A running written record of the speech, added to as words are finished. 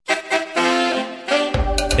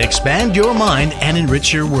expand your mind, and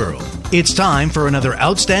enrich your world. It's time for another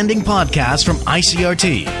outstanding podcast from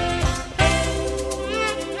ICRT.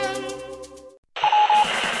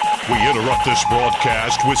 We interrupt this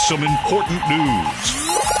broadcast with some important news.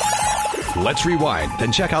 Let's rewind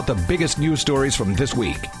and check out the biggest news stories from this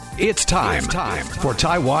week. It's time for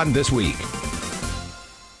Taiwan This Week.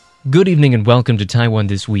 Good evening and welcome to Taiwan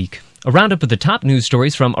This Week, a roundup of the top news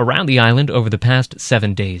stories from around the island over the past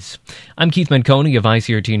 7 days. I'm Keith Manconi of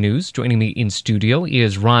ICRT News. Joining me in studio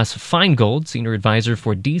is Ross Feingold, Senior Advisor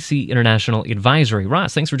for DC International Advisory.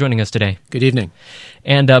 Ross, thanks for joining us today. Good evening.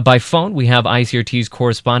 And by phone, we have ICRT's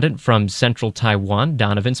correspondent from Central Taiwan,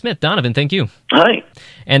 Donovan Smith. Donovan, thank you. Hi.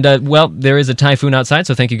 And, there is a typhoon outside,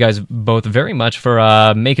 so thank you guys both very much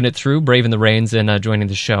for making it through, braving the rains, and joining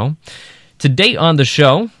the show. Today on the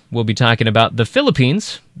show, we'll be talking about the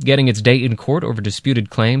Philippines getting its day in court over disputed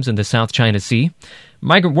claims in the South China Sea,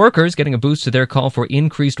 migrant workers getting a boost to their call for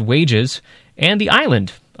increased wages, and the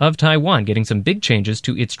island of Taiwan getting some big changes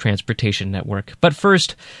to its transportation network. But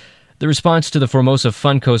first, the response to the Formosa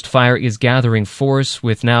Fun Coast fire is gathering force,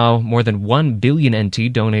 with now more than 1 billion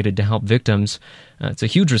NT donated to help victims. It's a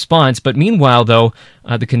huge response, but meanwhile, though,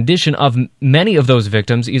 the condition of many of those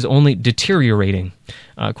victims is only deteriorating.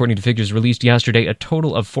 According to figures released yesterday, a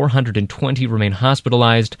total of 420 remain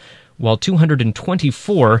hospitalized, while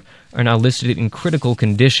 224 are now listed in critical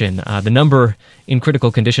condition. The number in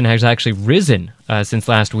critical condition has actually risen since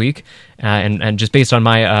last week, and just based on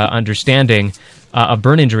my understanding of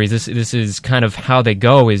burn injuries, this is kind of how they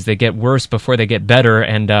go, is they get worse before they get better,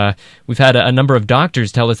 and we've had a number of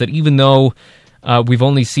doctors tell us that even though we've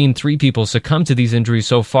only seen 3 people succumb to these injuries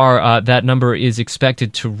so far, that number is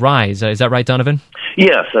expected to rise. Is that right, Donovan?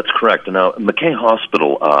 Yes, that's correct. Now, McKay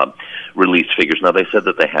Hospital released figures. Now, they said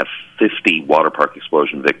that they had 50 water park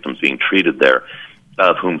explosion victims being treated there,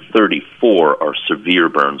 of whom 34 are severe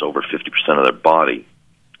burns, over 50% of their body.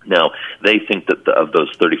 Now, they think that of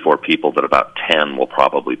those 34 people, that about 10 will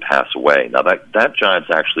probably pass away. Now, that jives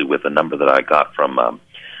actually with a number that I got from a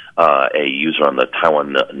user on the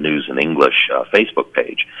Taiwan News in English Facebook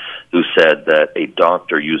page, who said that a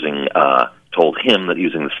doctor told him that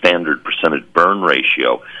using the standard percentage burn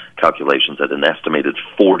ratio calculations, that an estimated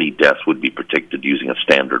 40 deaths would be predicted using a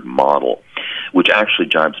standard model, which actually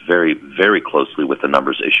jives very, very closely with the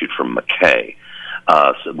numbers issued from McKay,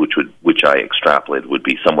 which I extrapolated would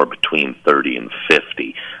be somewhere between 30 and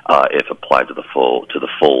 50 if applied to the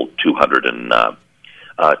full 200 and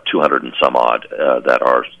some odd that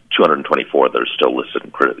are 224 that are still listed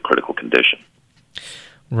in critical condition.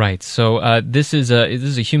 Right. So this is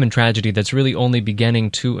a human tragedy that's really only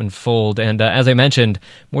beginning to unfold, and as I mentioned,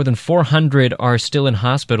 more than 400 are still in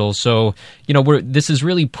hospital. So this is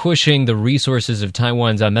really pushing the resources of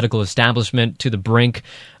Taiwan's medical establishment to the brink,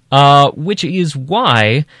 which is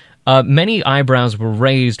why many eyebrows were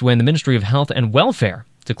raised when the Ministry of Health and Welfare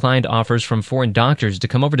declined offers from foreign doctors to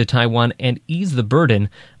come over to Taiwan and ease the burden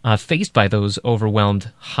faced by those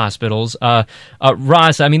overwhelmed hospitals.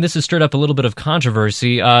 Ross, I mean, this has stirred up a little bit of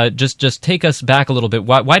controversy. Just take us back a little bit.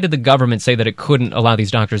 Why did the government say that it couldn't allow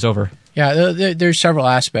these doctors over? Yeah, there's several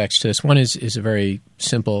aspects to this. One is a very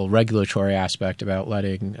simple regulatory aspect about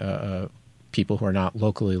letting people who are not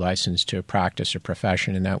locally licensed to practice a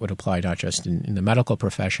profession, and that would apply not just in the medical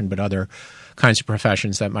profession, but other kinds of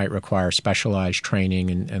professions that might require specialized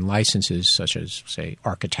training and licenses, such as, say,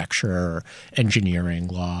 architecture or engineering,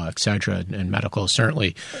 law, etc. And medical is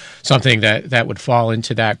certainly something that would fall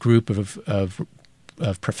into that group of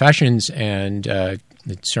professions, and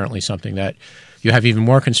it's certainly something that you have even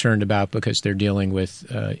more concerned about because they're dealing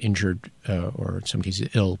with injured or in some cases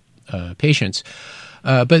ill patients.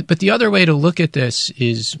 But the other way to look at this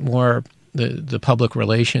is more the public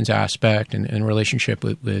relations aspect and relationship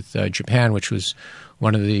with Japan, which was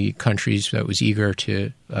one of the countries that was eager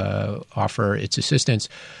to offer its assistance.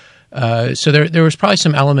 So there was probably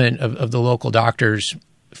some element of the local doctors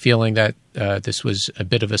feeling that this was a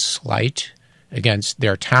bit of a slight against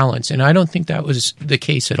their talents, and I don't think that was the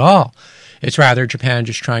case at all. It's rather Japan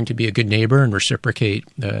just trying to be a good neighbor and reciprocate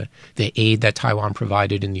the aid that Taiwan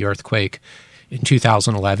provided in the earthquake in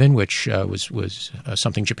 2011, which was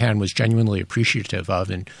something Japan was genuinely appreciative of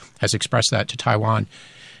and has expressed that to Taiwan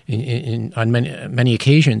on many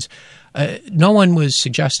occasions. No one was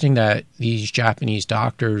suggesting that these Japanese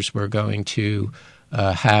doctors were going to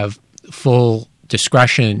have full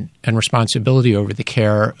discretion and responsibility over the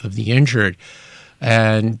care of the injured.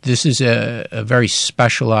 And this is a very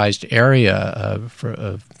specialized area of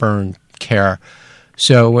burn care.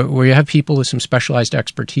 So where you have people with some specialized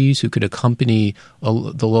expertise who could accompany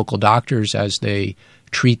the local doctors as they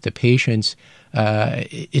treat the patients,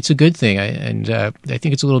 it's a good thing. I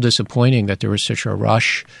think it's a little disappointing that there was such a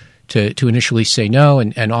rush to initially say no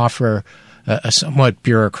and offer a somewhat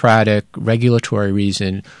bureaucratic regulatory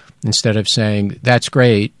reason instead of saying, that's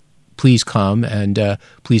great, please come and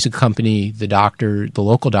please accompany the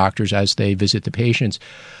local doctors as they visit the patients.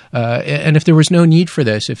 And if there was no need for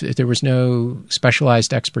this, if there was no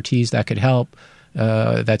specialized expertise that could help,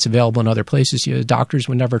 that's available in other places, doctors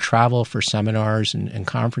would never travel for seminars and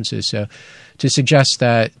conferences. So to suggest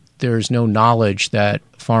that there's no knowledge that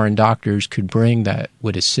foreign doctors could bring that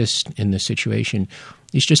would assist in this situation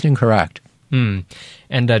is just incorrect. And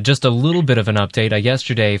just a little bit of an update.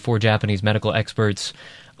 Yesterday, 4 Japanese medical experts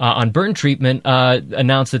on burn treatment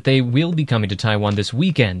announced that they will be coming to Taiwan this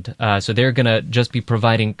weekend. So they're going to just be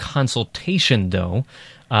providing consultation, though.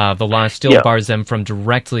 The law still bars them from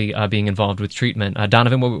directly being involved with treatment.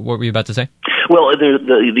 Donovan, what were you about to say? Well,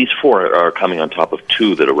 these 4 are coming on top of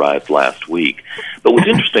 2 that arrived last week. But what's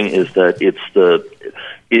interesting is that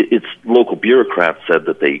it's local bureaucrats said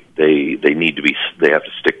that they have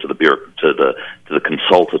to stick to the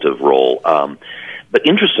consultative role. But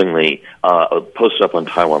interestingly, posted up on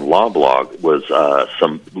Taiwan Law Blog was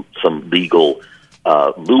some legal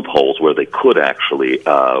loopholes where they could actually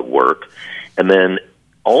work, and then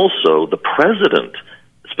also the president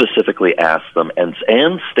specifically asked them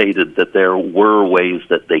and stated that there were ways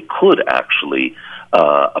that they could actually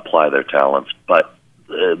apply their talents, but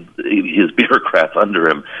his bureaucrats under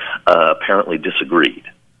him apparently disagreed.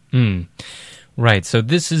 Right. So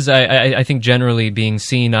this is, I think, generally being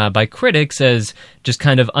seen by critics as just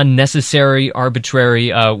kind of unnecessary,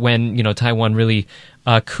 arbitrary, when Taiwan really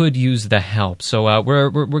could use the help. So we're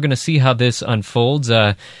going to see how this unfolds.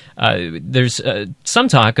 There's some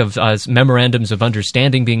talk of memorandums of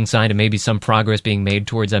understanding being signed and maybe some progress being made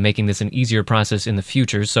towards making this an easier process in the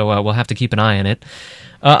future. So we'll have to keep an eye on it.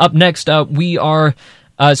 Up next, we are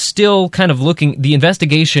still kind of the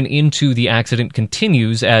investigation into the accident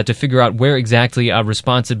continues to figure out where exactly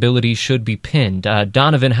responsibility should be pinned.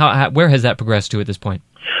 Donovan, where has that progressed to at this point?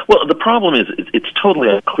 Well, the problem is it's totally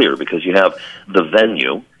unclear because you have the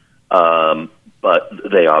venue, but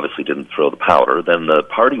they obviously didn't throw the powder. Then the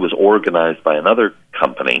party was organized by another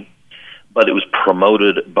company, but it was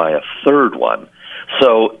promoted by a third one.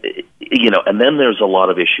 So, and then there's a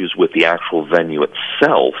lot of issues with the actual venue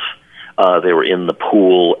itself. They were in the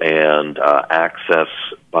pool, and access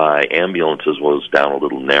by ambulances was down a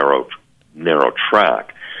little narrow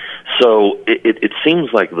track. So it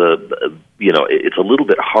seems like it's a little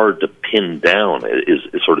bit hard to pin down.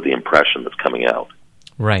 Is sort of the impression that's coming out.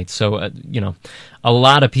 Right. So a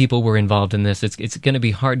lot of people were involved in this. It's going to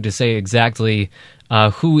be hard to say exactly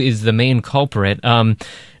who is the main culprit.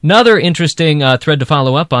 Another interesting thread to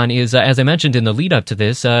follow up on is, as I mentioned in the lead up to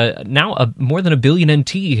this, now more than $1 billion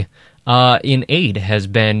NT in aid has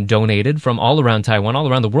been donated from all around Taiwan, all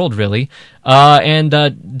around the world, really. And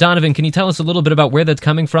Donovan, can you tell us a little bit about where that's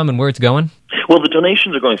coming from and where it's going? Well, the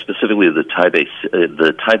donations are going specifically to the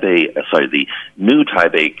new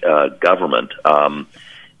Taipei government,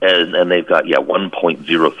 and they've got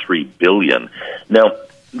 1.03 billion. Now,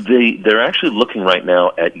 they're actually looking right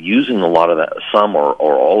now at using a lot of that, some or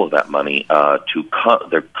all of that money to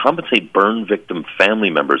compensate burn victim family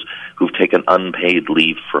members who've taken unpaid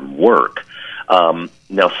leave from work.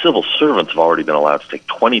 Now, civil servants have already been allowed to take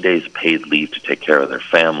 20 days paid leave to take care of their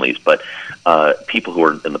families, but people who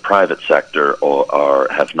are in the private sector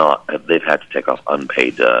have not. They've had to take off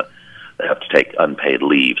unpaid. They have to take unpaid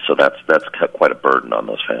leave, so that's quite a burden on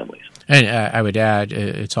those families. And I would add,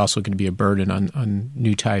 it's also going to be a burden on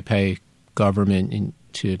New Taipei government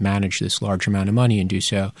to manage this large amount of money and do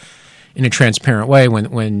so in a transparent way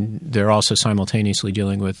when they're also simultaneously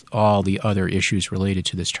dealing with all the other issues related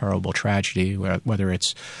to this terrible tragedy, whether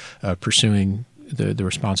it's pursuing the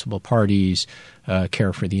responsible parties,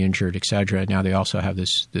 care for the injured, etc. Now they also have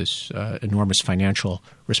this enormous financial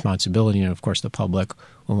responsibility, and of course the public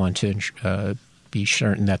will want to be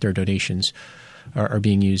certain that their donations are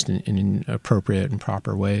being used in appropriate and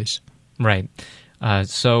proper ways. Right.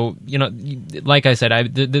 So, like I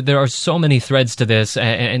said, there are so many threads to this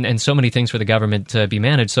and so many things for the government to be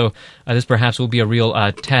managed. So this perhaps will be a real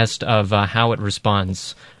test of how it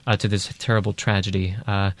responds to this terrible tragedy.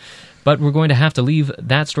 But we're going to have to leave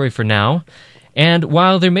that story for now. And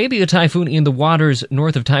while there may be a typhoon in the waters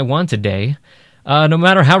north of Taiwan today, no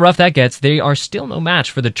matter how rough that gets, they are still no match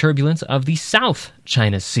for the turbulence of the South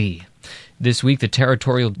China Sea. This week, the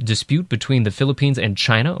territorial dispute between the Philippines and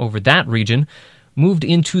China over that region moved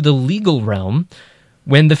into the legal realm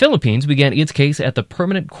when the Philippines began its case at the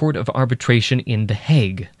Permanent Court of Arbitration in The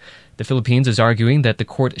Hague. The Philippines is arguing that the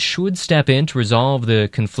court should step in to resolve the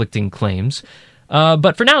conflicting claims.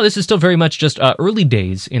 But for now, this is still very much just early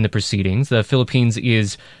days in the proceedings. The Philippines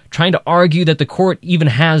is trying to argue that the court even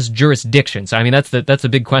has jurisdiction. So, I mean, that's a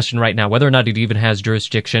big question right now, whether or not it even has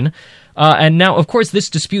jurisdiction. And now, of course, this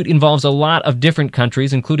dispute involves a lot of different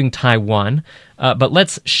countries, including Taiwan. But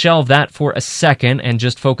let's shelve that for a second and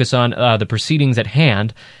just focus on the proceedings at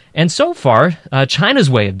hand. And so far, China's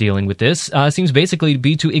way of dealing with this seems basically to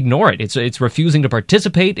be to ignore it. It's refusing to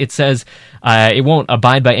participate. It says it won't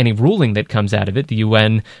abide by any ruling that comes out of it. The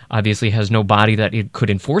UN obviously has no body that it could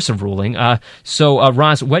enforce a ruling. So,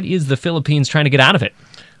 Ross, what is the Philippines trying to get out of it?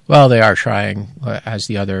 Well, they are trying, as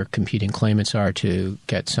the other competing claimants are, to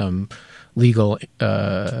get some legal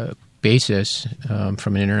basis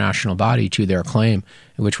from an international body to their claim,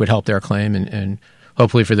 which would help their claim and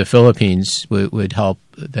hopefully for the Philippines would help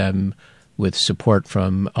them with support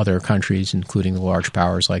from other countries, including the large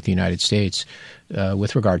powers like the United States,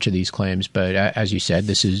 with regard to these claims. But as you said,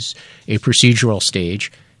 this is a procedural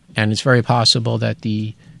stage, and it's very possible that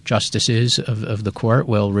the justices of the court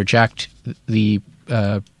will reject the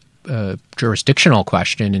jurisdictional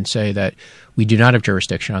question and say that we do not have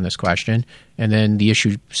jurisdiction on this question, and then the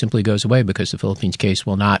issue simply goes away because the Philippines case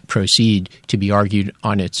will not proceed to be argued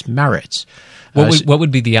on its merits. What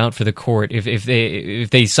would be the out for the court if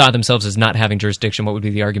they saw themselves as not having jurisdiction? What would be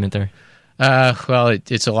the argument there? Well,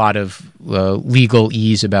 it's a lot of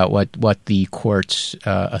legalese about what the court's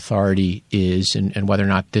authority is and whether or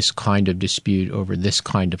not this kind of dispute over this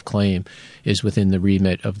kind of claim is within the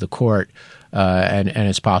remit of the court. And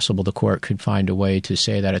it's possible the court could find a way to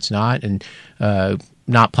say that it's not, and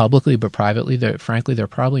not publicly but privately. Frankly, they're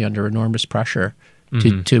probably under enormous pressure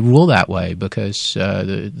to rule that way because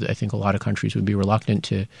I think a lot of countries would be reluctant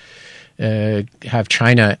to have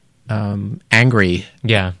China angry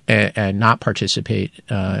and not participate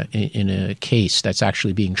in a case that's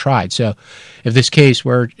actually being tried. So if this case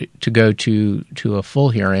were to go to a full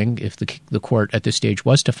hearing, if the court at this stage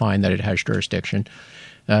was to find that it has jurisdiction,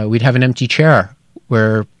 we'd have an empty chair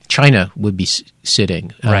where China would be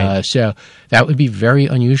sitting. Right. So that would be very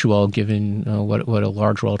unusual given what a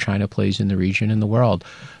large role China plays in the region and the world.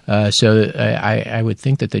 So I would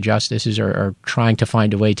think that the justices are trying to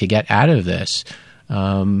find a way to get out of this.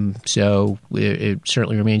 So it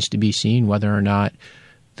certainly remains to be seen whether or not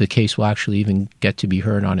the case will actually even get to be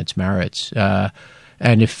heard on its merits.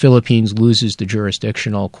 And if Philippines loses the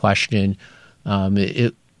jurisdictional question,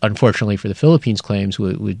 it unfortunately for the Philippines claims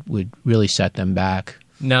would really set them back.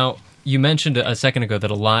 Now, you mentioned a second ago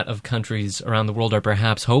that a lot of countries around the world are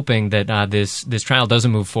perhaps hoping that this trial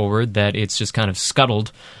doesn't move forward, that it's just kind of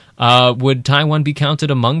scuttled. Would Taiwan be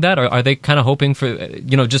counted among that? Or are they kind of hoping for,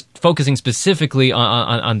 just focusing specifically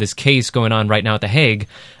on this case going on right now at The Hague?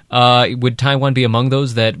 Would Taiwan be among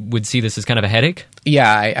those that would see this as kind of a headache?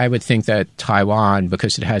 Yeah, I would think that Taiwan,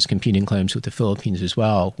 because it has competing claims with the Philippines as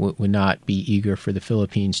well, would not be eager for the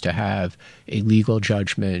Philippines to have a legal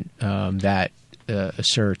judgment that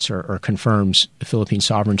asserts or confirms the Philippine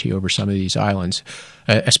sovereignty over some of these islands,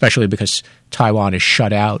 especially because Taiwan is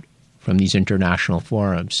shut out from these international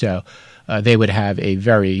forums. So they would have a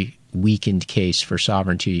very weakened case for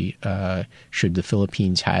sovereignty should the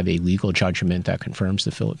Philippines have a legal judgment that confirms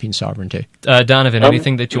the Philippine sovereignty. Donovan,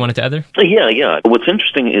 anything that you wanted to add there? Yeah. What's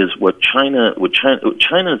interesting is China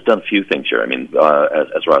has done a few things here. I mean,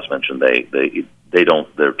 as Ross mentioned,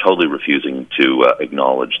 they're totally refusing to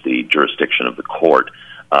acknowledge the jurisdiction of the court,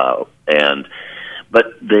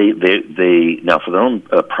 but they now for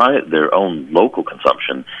their own local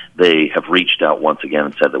consumption, they have reached out once again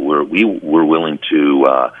and said that we're willing to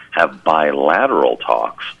have bilateral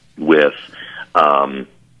talks with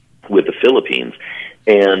the Philippines.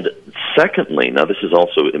 And secondly, now this is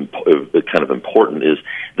also kind of important, is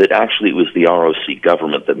that actually it was the ROC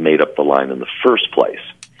government that made up the line in the first place.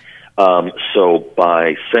 So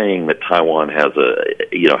by saying that Taiwan has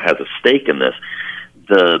a stake in this,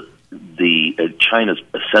 China's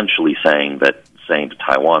essentially saying to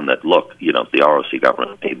Taiwan that, look, the ROC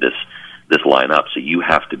government made this line up, so you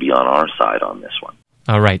have to be on our side on this one.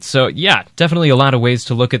 All right. So, yeah, definitely a lot of ways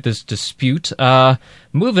to look at this dispute.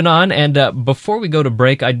 Moving on, and before we go to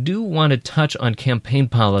break, I do want to touch on campaign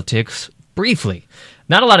politics briefly.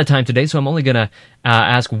 Not a lot of time today, so I'm only going to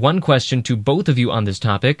ask one question to both of you on this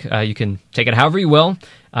topic. You can take it however you will,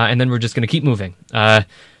 and then we're just going to keep moving.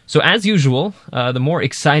 So, as usual, the more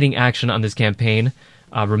exciting action on this campaign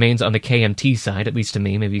remains on the KMT side, at least to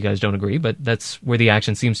me. Maybe you guys don't agree, but that's where the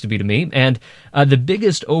action seems to be to me. And the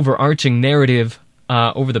biggest overarching narrative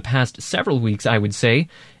over the past several weeks, I would say,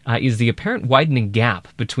 is the apparent widening gap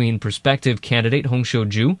between prospective candidate Hong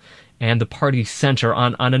Xiu-ju and the party center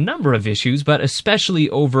on a number of issues, but especially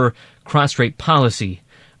over cross-strait policy.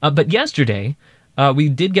 But yesterday, we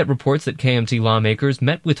did get reports that KMT lawmakers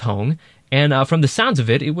met with Hong, and from the sounds of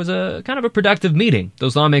it, it was a kind of a productive meeting.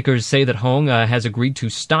 Those lawmakers say that Hong has agreed to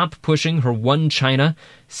stop pushing her one China,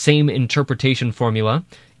 same interpretation formula,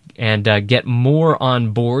 and get more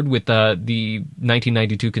on board with the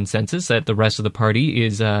 1992 consensus that the rest of the party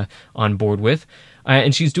is on board with.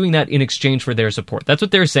 And she's doing that in exchange for their support. That's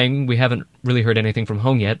what they're saying. We haven't really heard anything from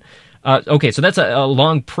Hong yet. Okay, so that's a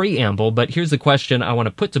long preamble, but here's the question I want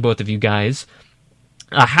to put to both of you guys.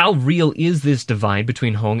 How real is this divide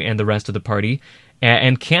between Hong and the rest of the party?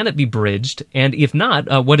 And can it be bridged? And if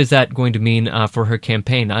not, what is that going to mean for her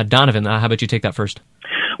campaign? Donovan, how about you take that first?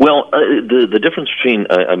 Well, the difference between,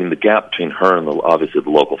 the gap between her and obviously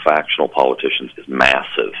the local factional politicians is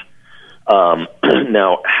massive.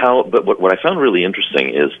 But what I found really interesting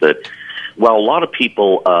is that while a lot of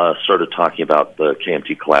people started talking about the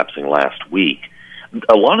KMT collapsing last week,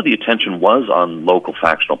 a lot of the attention was on local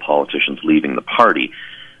factional politicians leaving the party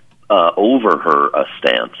over her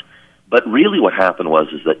stance. But really what happened was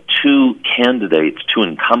that two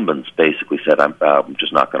incumbents basically said, I'm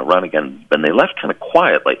just not going to run again. And they left kind of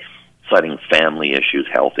quietly, citing family issues,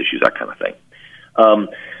 health issues, that kind of thing.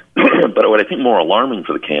 But what I think more alarming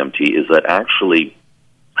for the KMT is that actually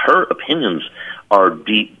her opinions are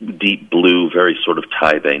deep blue, very sort of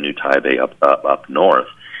New Taipei up north.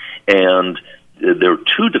 And there were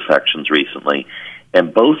two defections recently,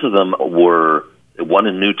 and both of them were one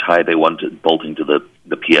in New Taipei, one bolting to the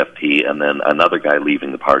PFP, and then another guy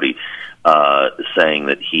leaving the party saying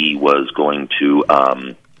that he was going to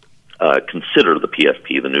consider the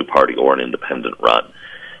PFP, the new party, or an independent run.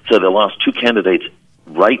 So they lost two candidates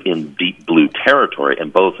right in deep blue territory,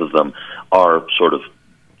 and both of them are sort of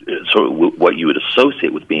what you would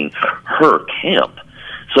associate with being her camp.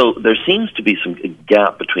 So there seems to be some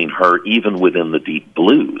gap between her even within the deep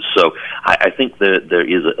blues. So I think that there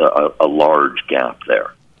is a large gap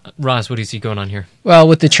there. Ross, what do you see going on here? Well,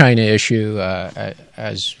 with the China issue,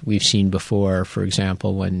 as we've seen before, for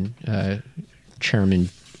example, when Chairman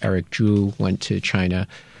Eric Zhu went to China,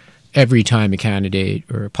 every time a candidate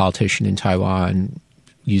or a politician in Taiwan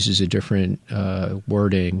uses a different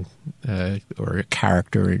wording or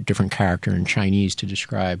a different character in Chinese to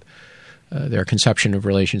describe their conception of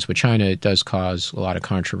relations with China, it does cause a lot of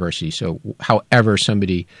controversy. So however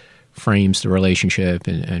somebody frames the relationship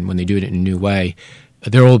and when they do it in a new way,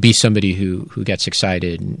 there will be somebody who gets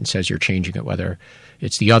excited and says you're changing it, whether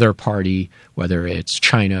it's the other party, whether it's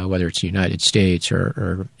China, whether it's the United States,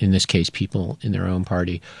 or in this case, people in their own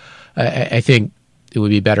party. I think it would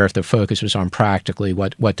be better if the focus was on practically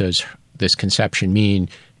what does this conception mean,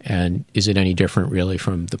 and is it any different really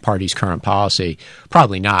from the party's current policy?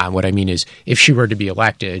 Probably not. And what I mean is if she were to be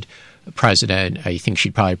elected president, I think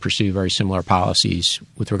she'd probably pursue very similar policies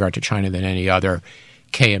with regard to China than any other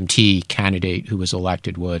KMT candidate who was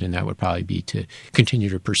elected would, and that would probably be to continue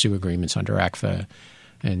to pursue agreements under ECFA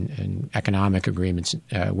and economic agreements,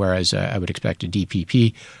 whereas I would expect a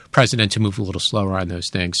DPP president to move a little slower on those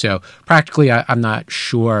things. So practically, I'm not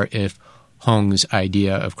sure if Hong's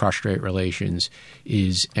idea of cross-strait relations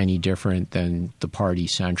is any different than the party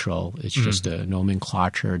central. It's just a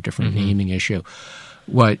nomenclature, different naming issue.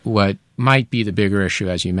 What might be the bigger issue,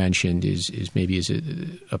 as you mentioned, is maybe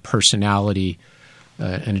a personality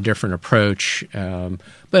and a different approach.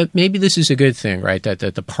 But maybe this is a good thing, right? That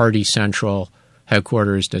the party central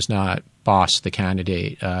headquarters does not boss the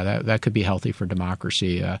candidate. That could be healthy for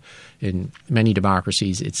democracy. In many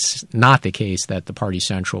democracies, it's not the case that the party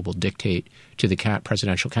central will dictate to the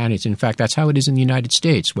presidential candidates. In fact, that's how it is in the United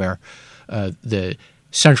States, where the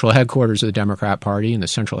central headquarters of the Democrat Party and the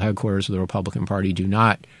central headquarters of the Republican Party do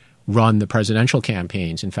not run the presidential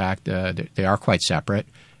campaigns. In fact, they are quite separate,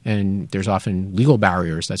 and there's often legal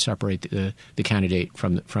barriers that separate the candidate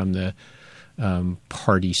from the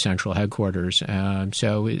party central headquarters.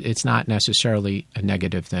 So it's not necessarily a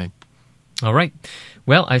negative thing. All right.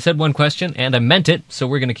 Well, I said one question, and I meant it, so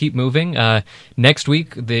we're going to keep moving. Next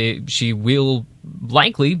week, she will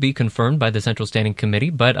likely be confirmed by the Central Standing Committee,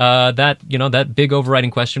 but that big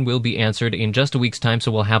overriding question will be answered in just a week's time,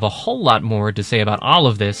 so we'll have a whole lot more to say about all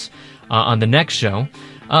of this on the next show.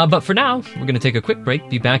 But for now, we're going to take a quick break,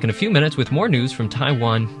 be back in a few minutes with more news from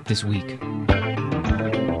Taiwan this week.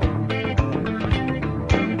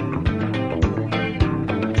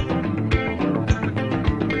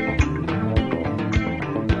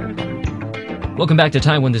 Welcome back to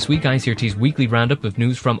Taiwan This Week, ICRT's weekly roundup of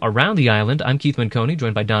news from around the island. I'm Keith Manconi,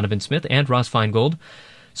 joined by Donovan Smith and Ross Feingold.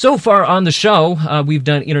 So far on the show, we've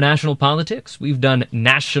done international politics, we've done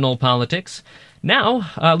national politics. Now,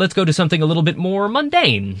 let's go to something a little bit more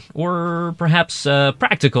mundane, or perhaps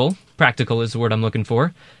practical. Practical is the word I'm looking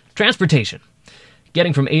for. Transportation.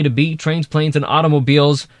 Getting from A to B, trains, planes, and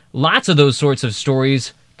automobiles. Lots of those sorts of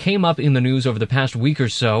stories came up in the news over the past week or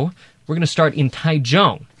so. We're going to start in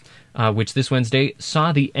Taichung, which this Wednesday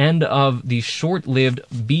saw the end of the short-lived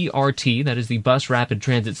BRT, that is the Bus Rapid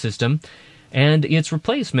Transit System, and its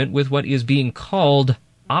replacement with what is being called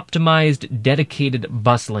optimized dedicated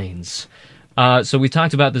bus lanes. So we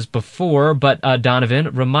talked about this before, but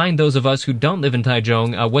Donovan, remind those of us who don't live in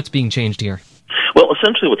Taichung what's being changed here. Well,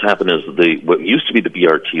 essentially what's happened is what used to be the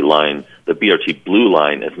BRT line, the BRT Blue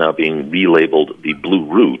Line, is now being relabeled the Blue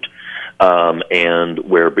Route, and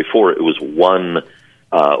where before it was one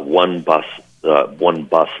bus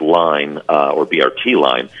line or BRT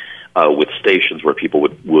line with stations where people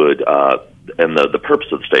would and the purpose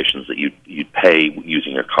of the station is that you'd pay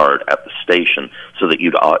using your card at the station so that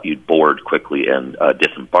you'd board quickly and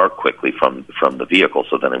disembark quickly from the vehicle,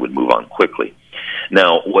 so then it would move on quickly.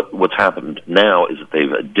 Now, what's happened now is that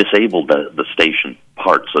they've disabled the station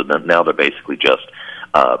part, so that now they're basically just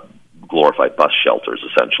glorified bus shelters,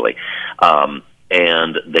 essentially.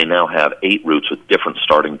 And they now have 8 routes with different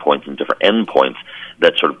starting points and different end points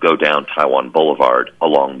that sort of go down Taiwan Boulevard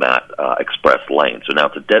along that express lane. So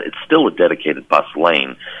now it's still a dedicated bus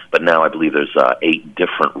lane, but now I believe there's 8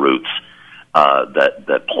 different routes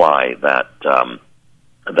that ply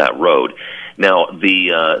that road. Now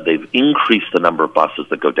they've increased the number of buses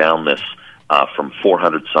that go down this from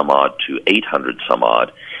 400 some odd to 800 some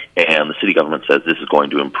odd. And the city government says this is going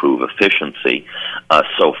to improve efficiency.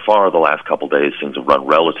 So far, the last couple of days, things have run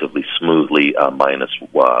relatively smoothly, minus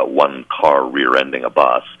one car rear-ending a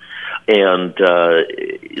bus. And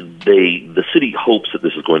the city hopes that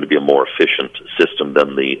this is going to be a more efficient system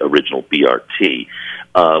than the original BRT.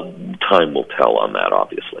 Time will tell on that,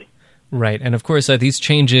 obviously. Right, and of course, these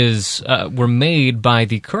changes were made by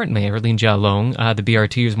the current mayor, Lin Jialong. The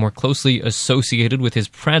BRT is more closely associated with his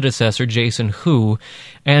predecessor, Jason Hu.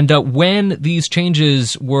 And when these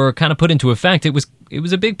changes were kind of put into effect, it was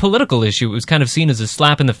a big political issue. It was kind of seen as a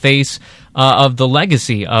slap in the face of the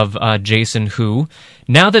legacy of Jason Hu.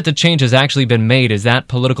 Now that the change has actually been made, is that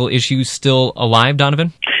political issue still alive,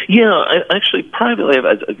 Donovan? Yeah, actually, privately,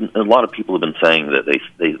 a lot of people have been saying that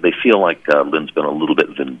they feel like Lin's been a little bit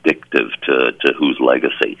vindictive to Hu's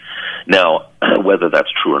legacy. Now, whether that's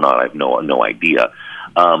true or not, I have no idea.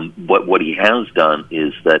 What he has done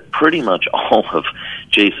is that pretty much all of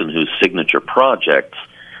Jason Hu's signature projects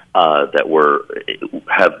that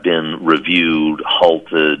have been reviewed,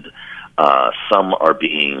 halted. Some are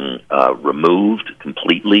being removed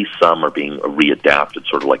completely. Some are being readapted,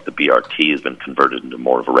 sort of like the BRT has been converted into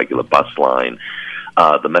more of a regular bus line.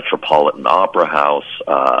 The Metropolitan Opera House,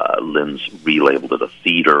 Lin's relabeled it a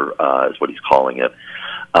theater, is what he's calling it.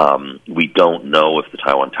 We don't know if the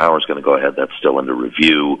Taiwan Tower is going to go ahead. That's still under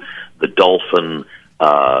review. The Dolphin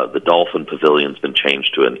Pavilion's been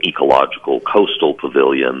changed to an ecological coastal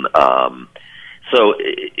pavilion. So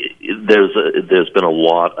there's been a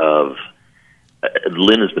lot of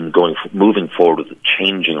Lin has been moving forward with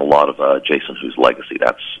changing a lot of Jason Hu's legacy.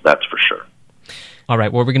 That's for sure. All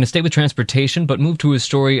right. Well, we're going to stay with transportation, but move to a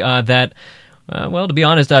story that, well, to be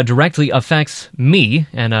honest, directly affects me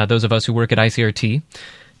and those of us who work at ICRT.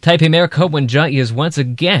 Taipei Mayor Ko Wen-je is once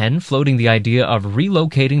again floating the idea of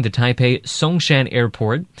relocating the Taipei Songshan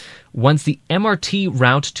Airport once the MRT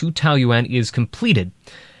route to Taoyuan is completed.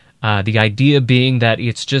 The idea being that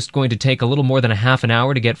it's just going to take a little more than a half an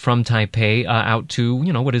hour to get from Taipei out to,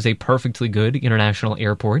 what is a perfectly good international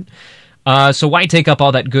airport. So why take up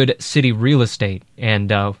all that good city real estate?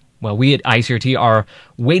 And, we at ICRT are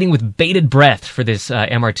waiting with bated breath for this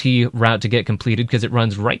MRT route to get completed because it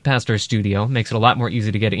runs right past our studio. Makes it a lot more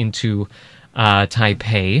easy to get into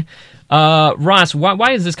Taipei. Ross,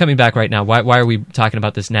 why is this coming back right now? Why are we talking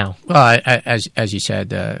about this now? Well, as you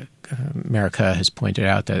said, America has pointed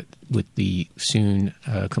out that with the soon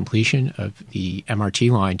completion of the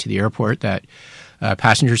MRT line to the airport, that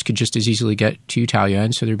passengers could just as easily get to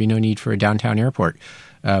Taoyuan, so there'd be no need for a downtown airport.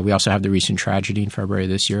 We also have the recent tragedy in February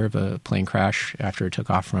this year of a plane crash after it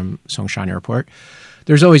took off from Songshan Airport.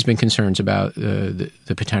 There's always been concerns about the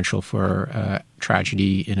potential for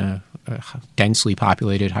tragedy in a densely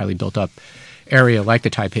populated, highly built-up area like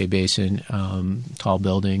the Taipei Basin, tall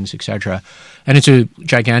buildings, etc. And it's a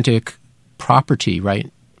gigantic property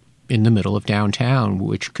right in the middle of downtown,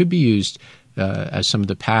 which could be used as some of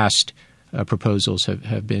the past proposals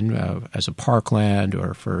have been as a parkland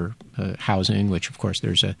or for housing, which, of course,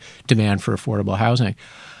 there's a demand for affordable housing.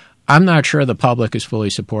 I'm not sure the public is fully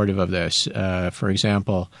supportive of this. For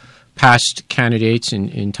example, past candidates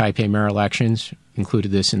in Taipei mayor elections included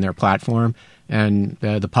this in their platform, and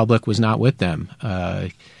the public was not with them.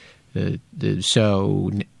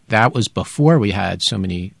 So that was before we had so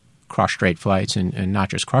many cross-strait flights, and not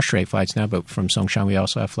just cross-strait flights now, but from Songshan we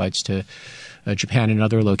also have flights to Japan and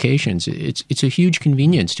other locations. It's a huge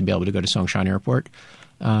convenience to be able to go to Songshan Airport.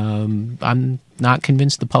 I'm not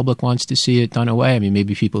convinced the public wants to see it done away. I mean,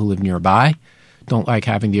 maybe people who live nearby don't like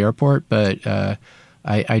having the airport, but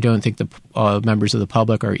I don't think the members of the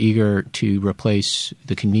public are eager to replace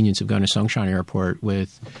the convenience of going to Songshan Airport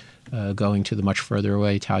with going to the much further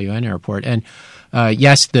away Taoyuan Airport. And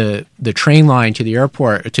yes, the train line to the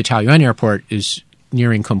airport, to Taoyuan Airport, is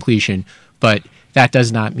nearing completion, but that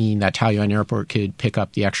does not mean that Taoyuan Airport could pick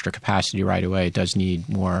up the extra capacity right away. It does need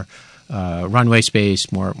more runway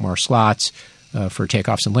space, more slots for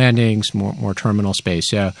takeoffs and landings, more terminal space.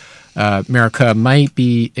 So Mayor Ke might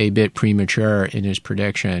be a bit premature in his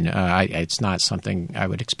prediction. It's not something I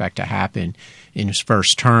would expect to happen in his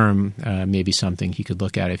first term. Maybe something he could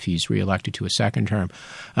look at if he's reelected to a second term.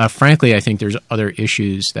 Frankly, I think there's other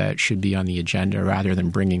issues that should be on the agenda rather than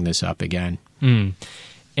bringing this up again.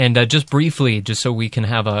 And just briefly, just so we can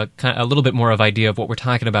have a little bit more of idea of what we're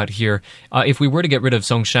talking about here, if we were to get rid of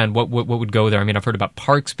Songshan, what would go there? I mean, I've heard about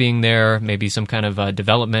parks being there, maybe some kind of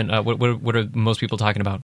development. What are most people talking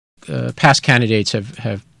about? Past candidates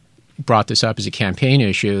have brought this up as a campaign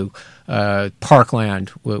issue.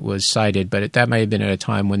 Parkland was cited, but that might have been at a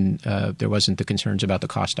time when there wasn't the concerns about the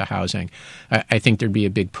cost of housing. I think there'd be a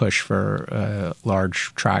big push for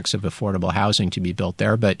large tracts of affordable housing to be built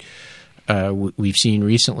there, but we've seen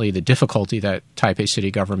recently the difficulty that Taipei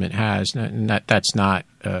city government has, and that's not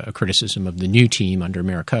a criticism of the new team under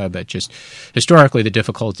Mayor Ke, but just historically the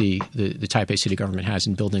difficulty the Taipei city government has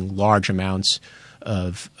in building large amounts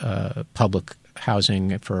of public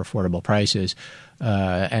housing for affordable prices.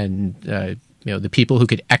 The people who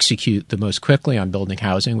could execute the most quickly on building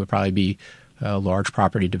housing would probably be large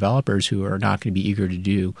property developers who are not going to be eager to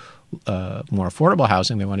do more affordable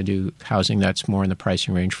housing. They want to do housing that's more in the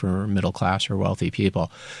pricing range for middle class or wealthy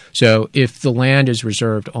people. So if the land is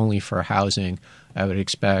reserved only for housing, I would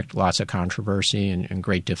expect lots of controversy and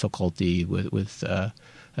great difficulty with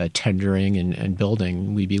tendering and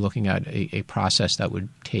building. We'd be looking at a process that would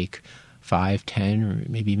take 5, 10, or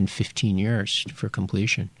maybe even 15 years for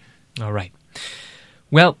completion. All right.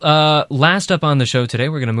 Well, last up on the show today,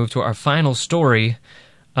 we're going to move to our final story.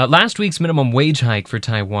 Last week's minimum wage hike for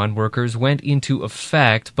Taiwan workers went into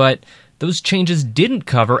effect, but those changes didn't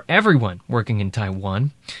cover everyone working in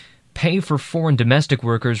Taiwan. Pay for foreign domestic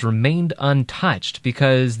workers remained untouched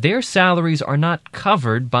because their salaries are not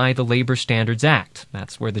covered by the Labor Standards Act.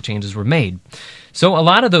 That's where the changes were made. So a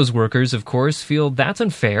lot of those workers, of course, feel that's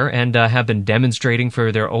unfair and have been demonstrating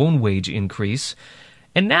for their own wage increase.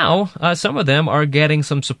 And now some of them are getting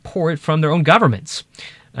some support from their own governments.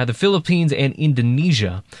 The Philippines and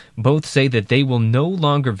Indonesia both say that they will no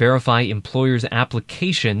longer verify employers'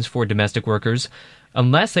 applications for domestic workers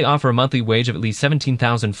unless they offer a monthly wage of at least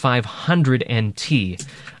 17,500 NT.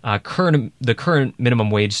 The current minimum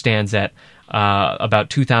wage stands at about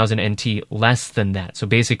 2,000 NT less than that. So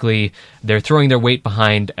basically, they're throwing their weight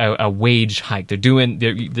behind a wage hike. They're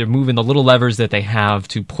moving the little levers that they have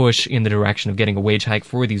to push in the direction of getting a wage hike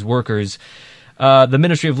for these workers. The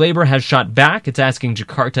Ministry of Labor has shot back. It's asking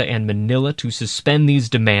Jakarta and Manila to suspend these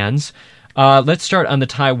demands. Let's start on the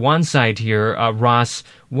Taiwan side here. Ross,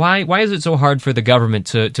 why is it so hard for the government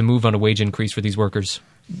to move on a wage increase for these workers?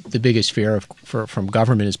 The biggest fear from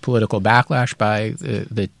government is political backlash by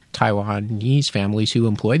the Taiwanese families who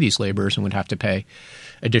employ these laborers and would have to pay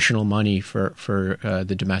additional money for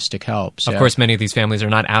the domestic help. So, of course, many of these families are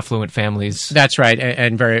not affluent families. That's right,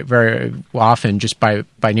 and very, very often, just by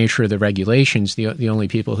nature of the regulations, the only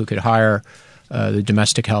people who could hire the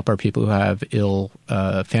domestic help are people who have ill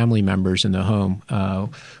family members in the home,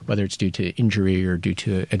 whether it's due to injury or due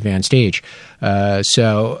to advanced age.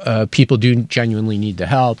 So people do genuinely need the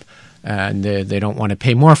help, and they don't want to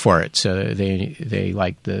pay more for it. So they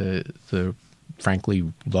like the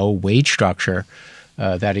frankly low wage structure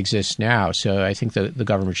that exists now. So I think the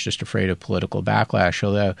government's just afraid of political backlash,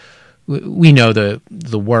 although we know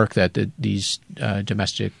the work that these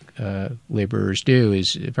domestic laborers do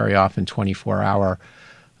is very often 24-hour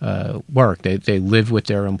work. They live with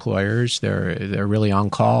their employers. They're really on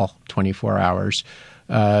call 24 hours.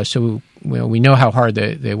 So we know how hard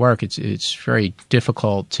they work. It's very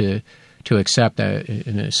difficult to to accept that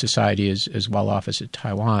in a society as well off as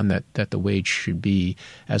Taiwan, that the wage should be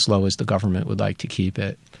as low as the government would like to keep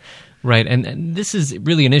it. Right, and this is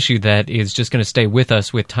really an issue that is just going to stay with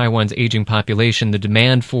us with Taiwan's aging population. The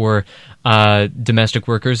demand for domestic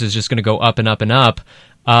workers is just going to go up and up and up.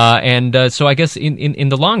 So I guess in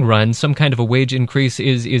the long run, some kind of a wage increase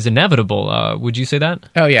is inevitable. Would you say that?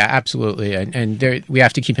 Oh, yeah, absolutely. And there, we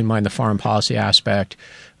have to keep in mind the foreign policy aspect.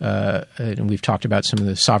 And we've talked about some of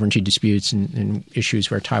the sovereignty disputes and issues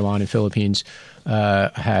where Taiwan and Philippines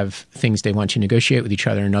have things they want to negotiate with each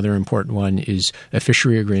other. Another important one is a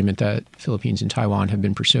fishery agreement that Philippines and Taiwan have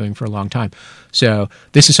been pursuing for a long time. So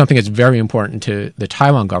this is something that's very important to the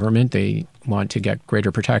Taiwan government. They want to get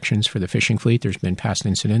greater protections for the fishing fleet. There's been past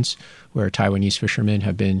incidents where Taiwanese fishermen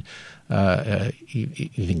have been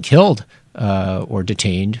even killed or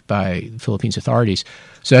detained by Philippines authorities.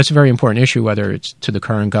 So that's a very important issue, whether it's to the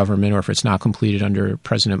current government or if it's not completed under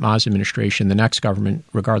President Ma's administration. The next government,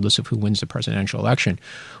 regardless of who wins the presidential election,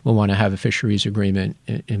 will want to have a fisheries agreement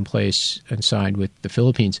in place and signed with the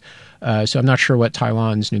Philippines. So I'm not sure what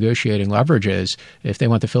Taiwan's negotiating leverage is if they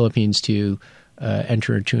want the Philippines to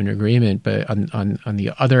enter into an agreement. But on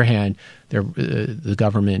the other hand, the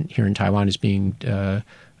government here in Taiwan is being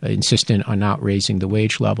insistent on not raising the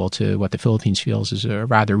wage level to what the Philippines feels is a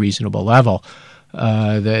rather reasonable level.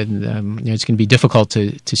 Then it's going to be difficult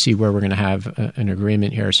to see where we're going to have an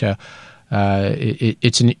agreement here. So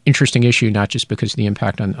it's an interesting issue, not just because of the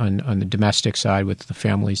impact on the domestic side with the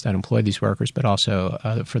families that employ these workers, but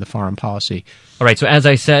also for the foreign policy. All right. So as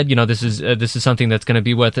I said, this is something that's going to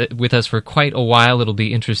be with us for quite a while. It'll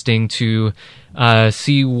be interesting to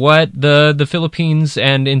see what the Philippines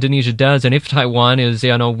and Indonesia does, and if Taiwan is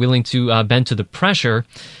willing to bend to the pressure.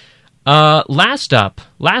 Last up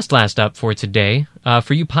for today,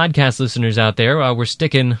 for you podcast listeners out there, we're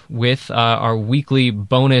sticking with our weekly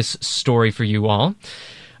bonus story for you all.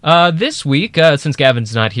 This week, since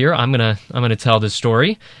Gavin's not here, I'm gonna tell this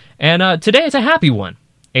story, and today it's a happy one.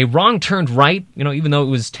 A wrong turned right, even though it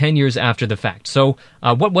was 10 years after the fact. So,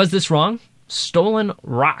 what was this wrong? Stolen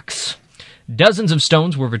rocks. Dozens of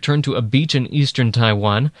stones were returned to a beach in eastern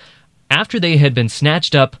Taiwan after they had been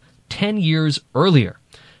snatched up 10 years earlier.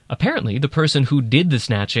 Apparently, the person who did the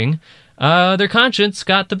snatching, their conscience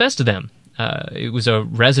got the best of them. It was a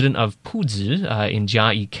resident of Puzi in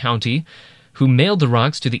Jiayi County who mailed the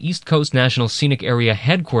rocks to the East Coast National Scenic Area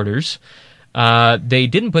headquarters. They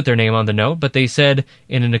didn't put their name on the note, but they said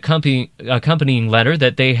in an accompanying letter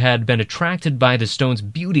that they had been attracted by the stone's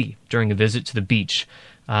beauty during a visit to the beach.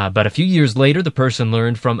 But a few years later, the person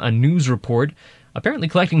learned from a news report apparently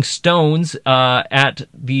collecting stones at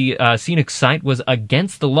the scenic site was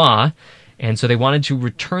against the law, and so they wanted to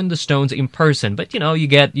return the stones in person. But, you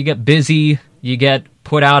get busy, you get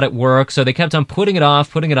put out at work, so they kept on putting it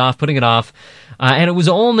off. And it was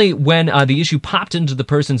only when the issue popped into the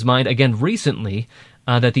person's mind again recently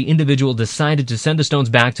that the individual decided to send the stones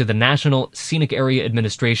back to the National Scenic Area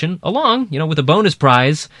Administration, along, with a bonus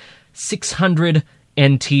prize, 600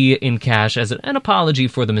 NT in cash as an apology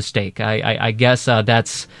for the mistake. I guess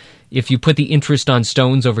that's, if you put the interest on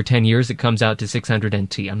stones over 10 years, it comes out to 600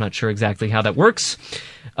 NT. I'm not sure exactly how that works.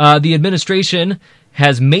 The administration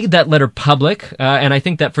has made that letter public, and I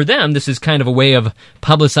think that for them, this is kind of a way of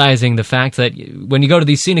publicizing the fact that when you go to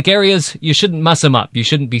these scenic areas, you shouldn't muss them up. You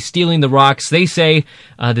shouldn't be stealing the rocks. They say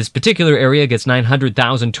this particular area gets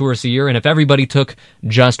 900,000 tourists a year, and if everybody took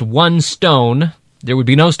just one stone, there would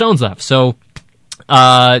be no stones left. So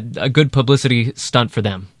a good publicity stunt for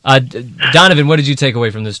them. Donovan, what did you take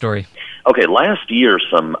away from this story? Okay, last year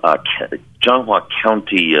some Changhua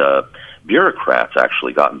County bureaucrats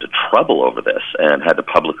actually got into trouble over this and had to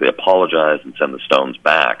publicly apologize and send the stones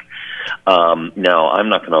back. Now, I'm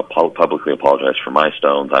not going to publicly apologize for my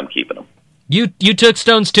stones. I'm keeping them. You took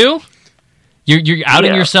stones too? You're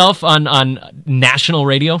outing yourself on national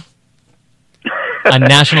radio? A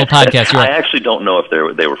national podcast. I actually don't know if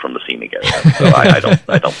they were from the scenic area, so I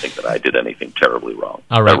don't think that I did anything terribly wrong.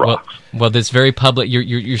 All right. Well, this very public.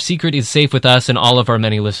 Your secret is safe with us and all of our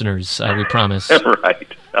many listeners. We promise. Right.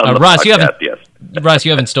 Ross,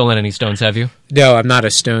 you haven't stolen any stones, have you? No, I'm not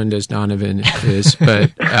as stoned as Donovan is,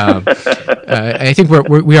 but I think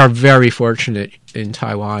we are very fortunate in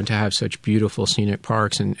Taiwan to have such beautiful scenic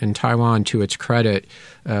parks, and Taiwan, to its credit,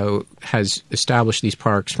 has established these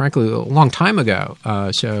parks, frankly, a long time ago.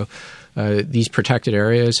 So these protected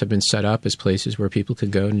areas have been set up as places where people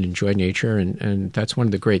could go and enjoy nature, and that's one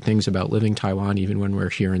of the great things about living Taiwan, even when we're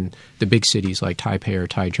here in the big cities like Taipei or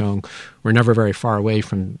Taichung. We're never very far away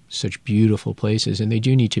from such beautiful places, and they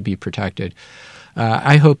do need to be protected.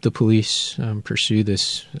 I hope the police pursue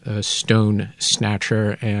this stone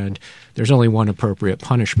snatcher, and there's only one appropriate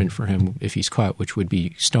punishment for him if he's caught, which would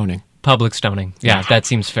be stoning. Public stoning. Yeah, that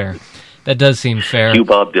seems fair. That does seem fair. Cue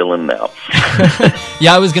Bob Dylan now.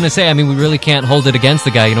 Yeah, I was going to say, I mean, we really can't hold it against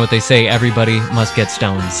the guy. You know what they say, everybody must get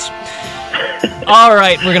stones. All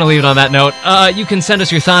right, we're going to leave it on that note. You can send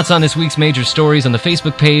us your thoughts on this week's major stories on the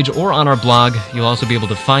Facebook page or on our blog. You'll also be able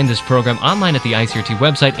to find this program online at the ICRT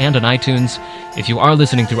website and on iTunes. If you are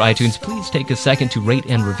listening through iTunes, please take a second to rate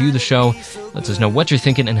and review the show. Lets us know what you're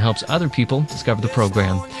thinking and helps other people discover the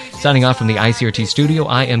program. Signing off from the ICRT studio,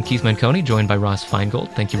 I am Keith Manconi, joined by Ross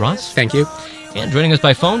Feingold. Thank you, Ross. Thank you. And joining us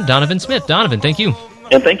by phone, Donovan Smith. Donovan, thank you.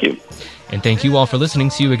 And thank you. And thank you all for listening.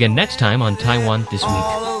 See you again next time on Taiwan This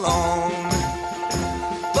Week.